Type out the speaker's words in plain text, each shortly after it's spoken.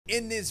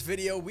In this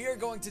video, we are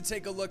going to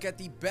take a look at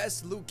the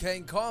best Liu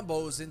Kang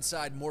combos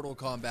inside Mortal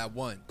Kombat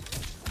 1.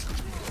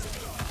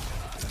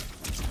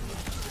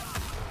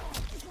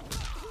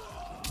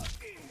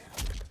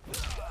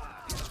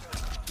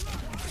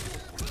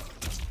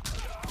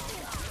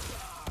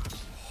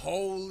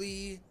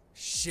 Holy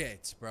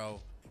shit, bro.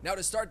 Now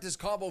to start this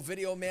combo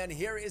video, man,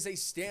 here is a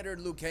standard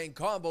Liu Kang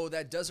combo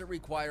that doesn't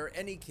require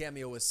any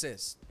cameo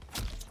assist.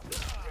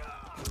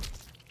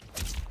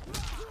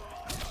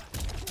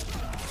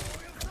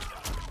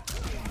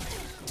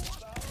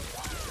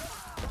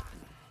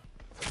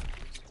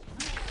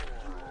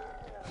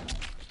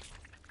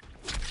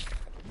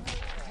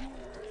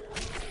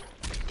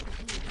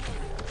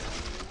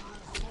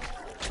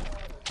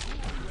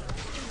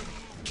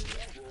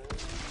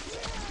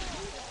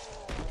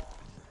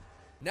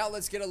 Now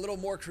let's get a little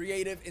more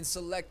creative and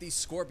select the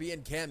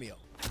Scorpion cameo.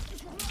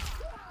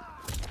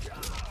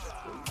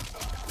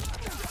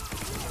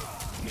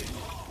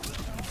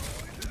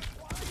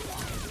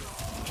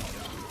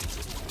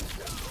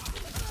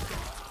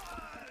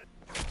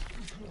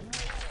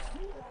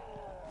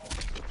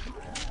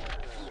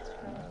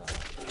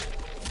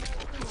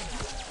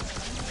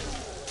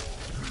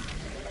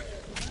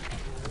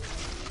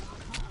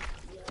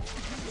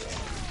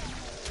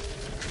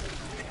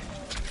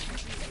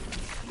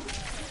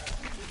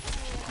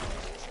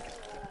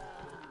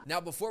 Now,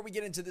 before we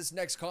get into this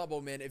next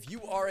combo, man, if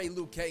you are a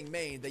Liu Kang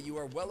main, that you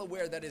are well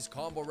aware that his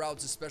combo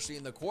routes, especially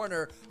in the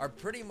corner, are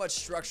pretty much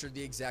structured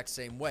the exact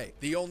same way.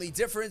 The only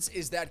difference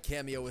is that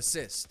cameo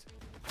assist.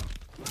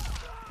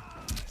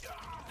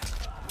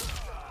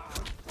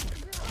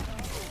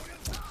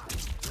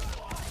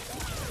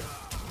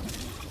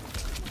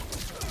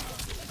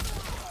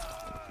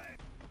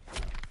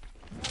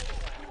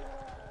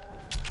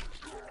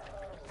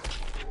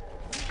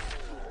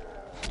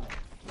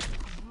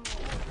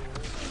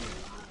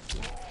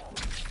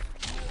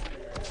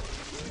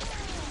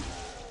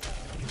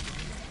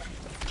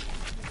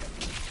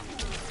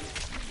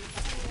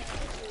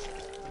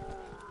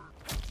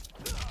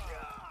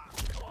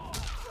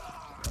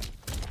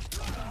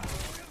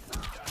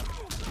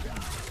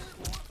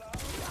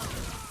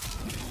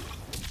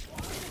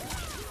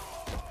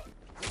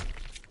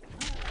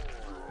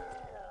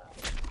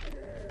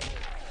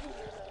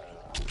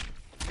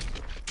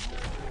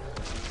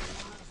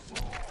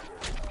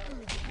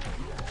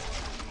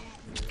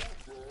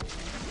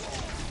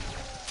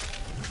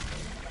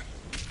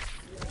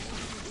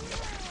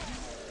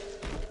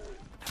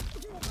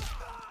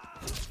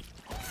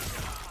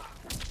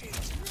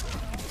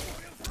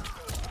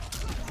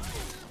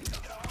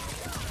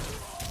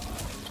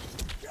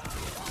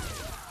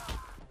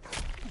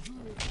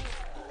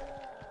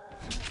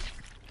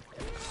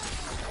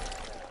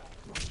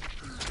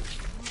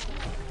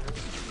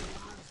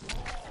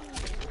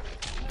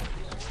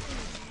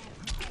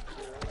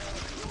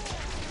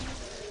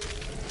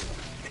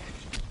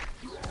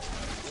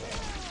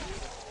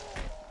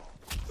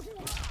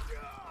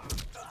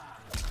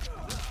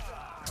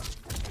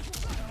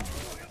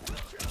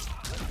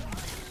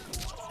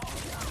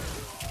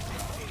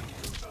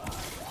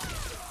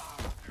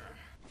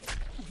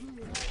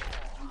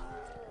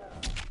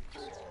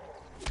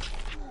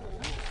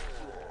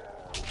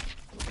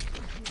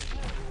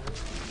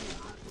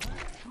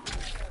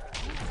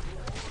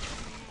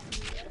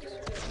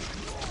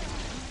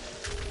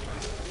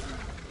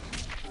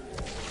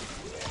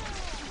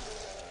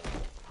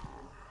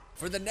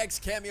 For the next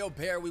cameo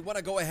pair, we want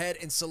to go ahead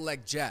and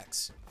select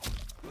Jax.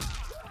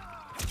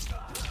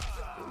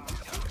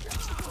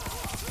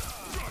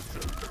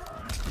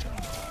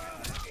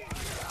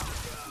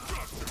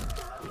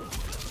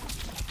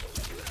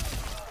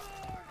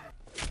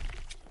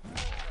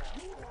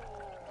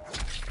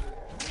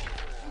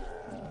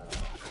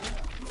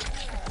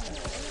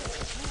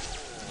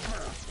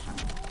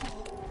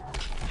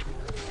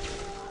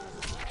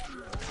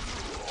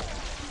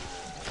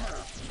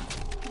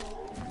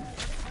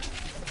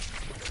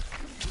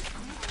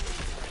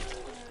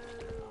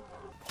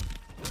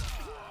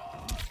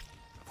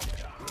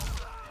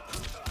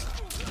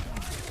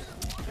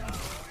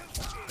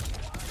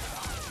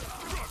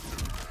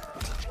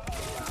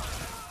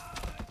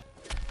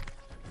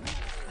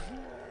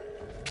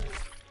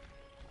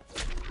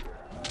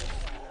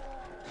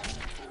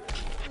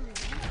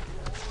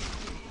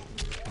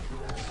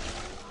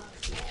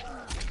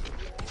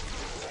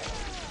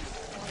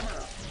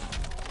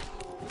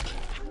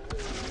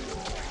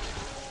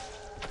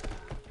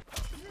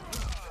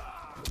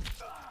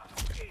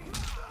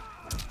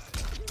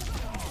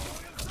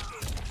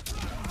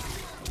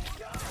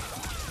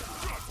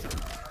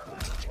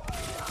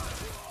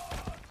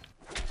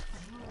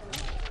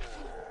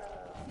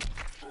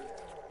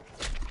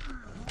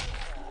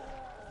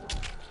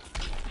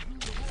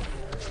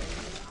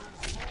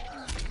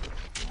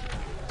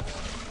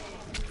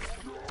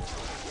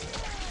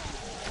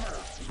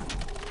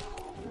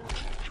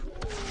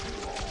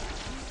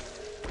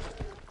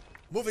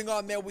 Moving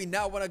on, man, we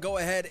now want to go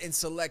ahead and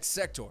select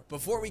sector.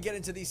 Before we get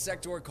into these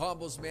sector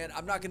combos, man,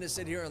 I'm not going to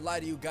sit here and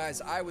lie to you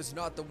guys. I was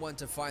not the one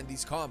to find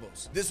these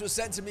combos. This was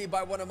sent to me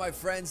by one of my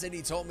friends, and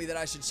he told me that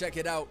I should check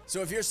it out.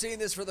 So if you're seeing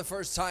this for the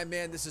first time,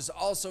 man, this is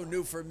also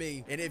new for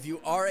me. And if you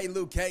are a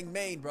Liu Kang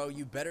main, bro,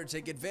 you better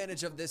take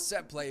advantage of this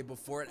set play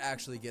before it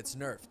actually gets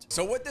nerfed.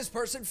 So what this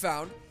person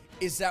found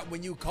is that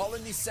when you call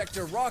in the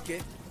sector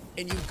rocket,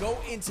 and you go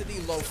into the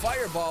low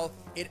fireball,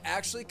 it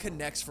actually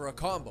connects for a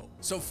combo.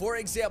 So for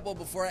example,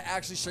 before I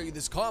actually show you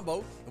this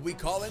combo, and we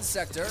call in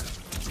sector,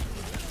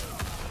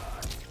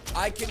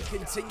 I can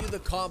continue the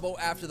combo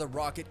after the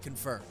rocket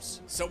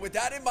confirms. So with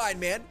that in mind,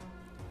 man,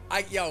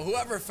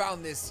 whoever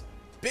found this,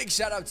 big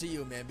shout out to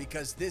you, man,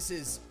 because this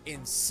is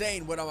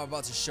insane what I'm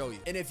about to show you.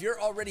 And if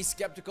you're already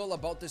skeptical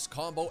about this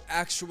combo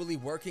actually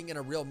working in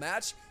a real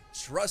match,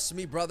 trust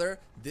me, brother,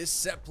 this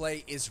set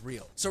play is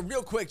real. So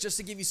real quick, just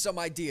to give you some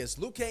ideas,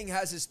 Liu Kang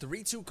has his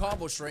 3-2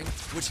 combo string,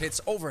 which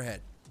hits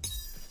overhead.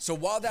 So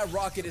while that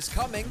rocket is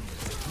coming,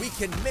 we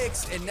can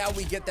mix, and now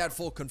we get that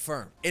full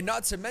confirm. And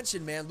not to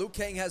mention, man, Liu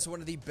Kang has one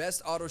of the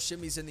best auto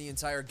shimmies in the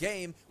entire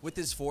game with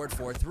his forward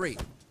 4-3.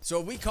 So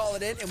if we call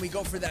it in and we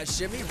go for that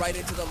shimmy right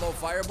into the low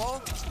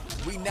fireball,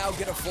 we now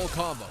get a full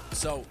combo.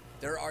 So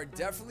there are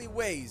definitely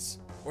ways,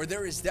 or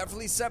there is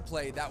definitely set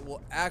play that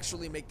will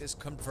actually make this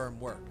confirm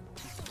work.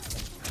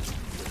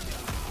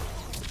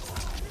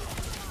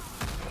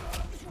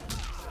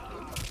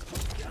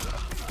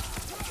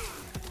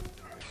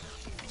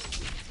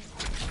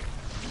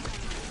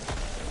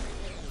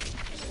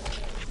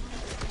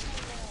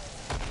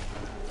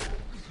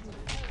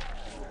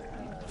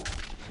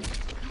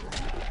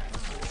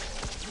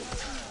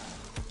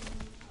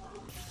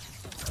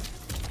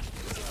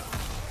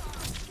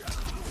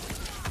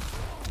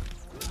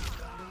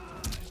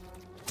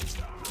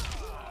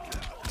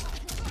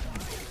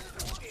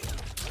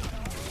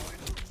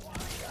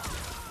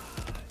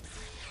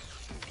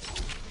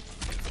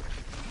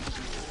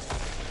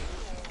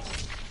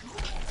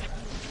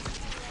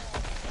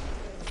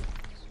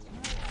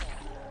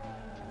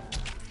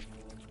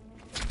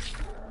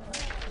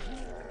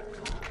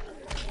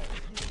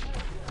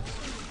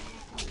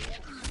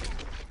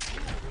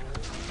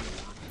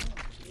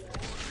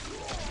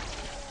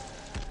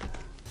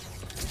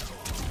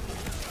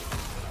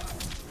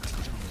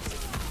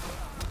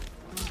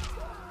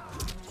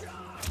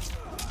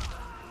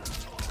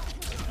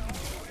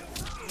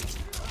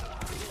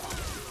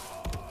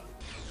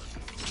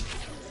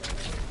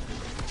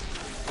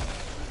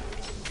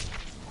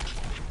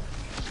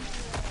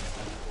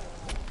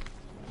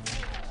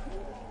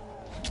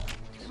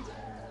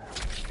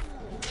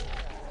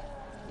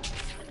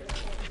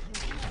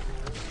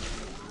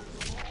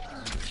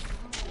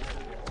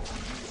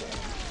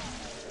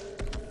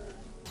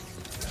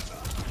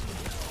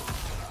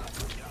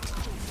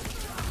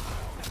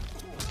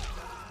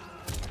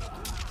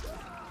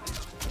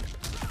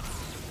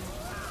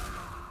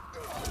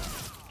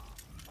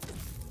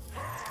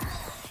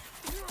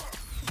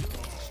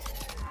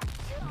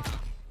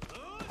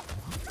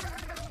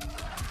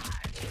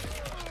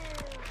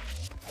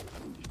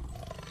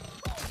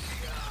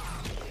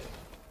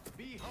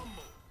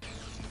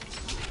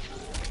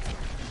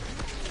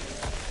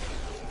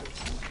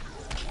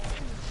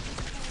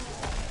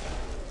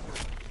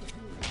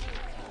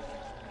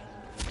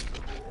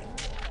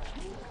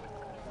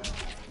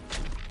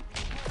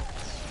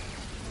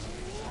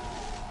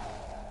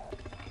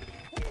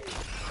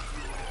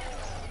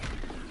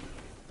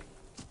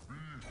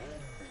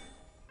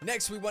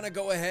 Next, we want to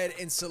go ahead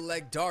and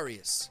select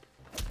Darius.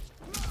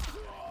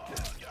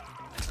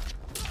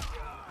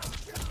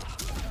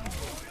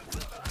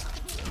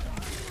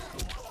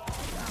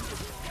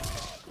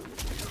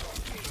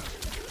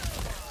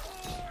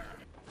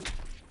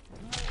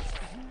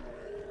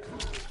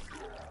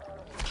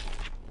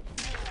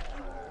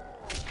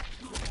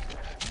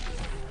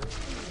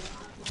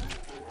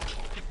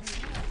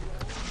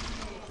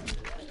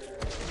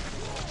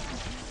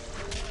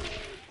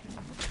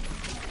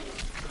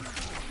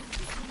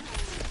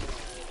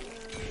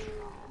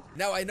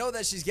 Now, I know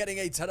that she's getting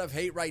a ton of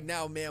hate right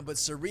now, man, but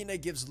Serena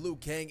gives Liu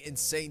Kang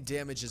insane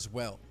damage as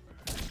well.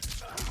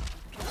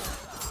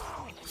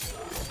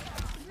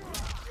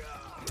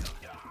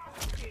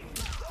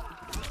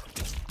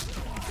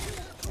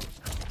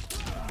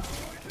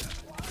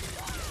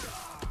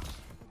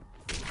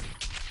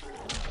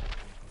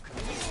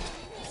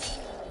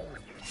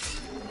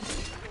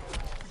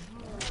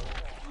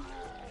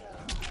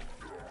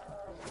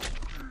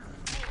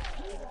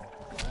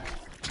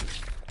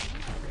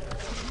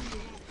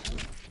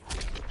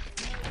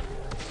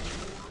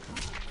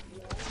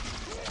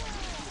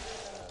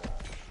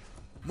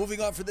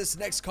 Moving on for this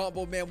next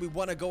combo, man, we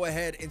want to go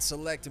ahead and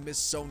select Miss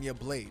Sonya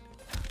Blade.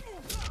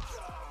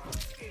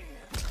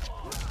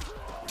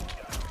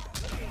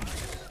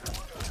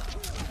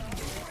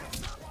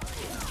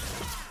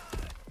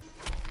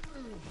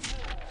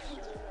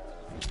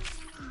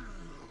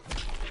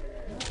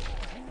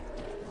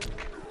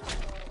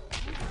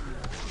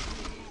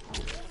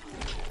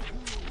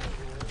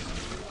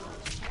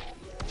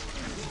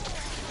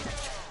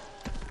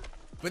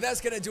 But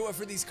that's gonna do it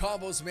for these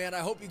combos, man. I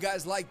hope you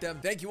guys like them.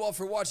 Thank you all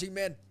for watching,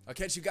 man. I'll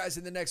catch you guys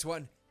in the next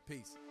one.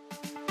 Peace.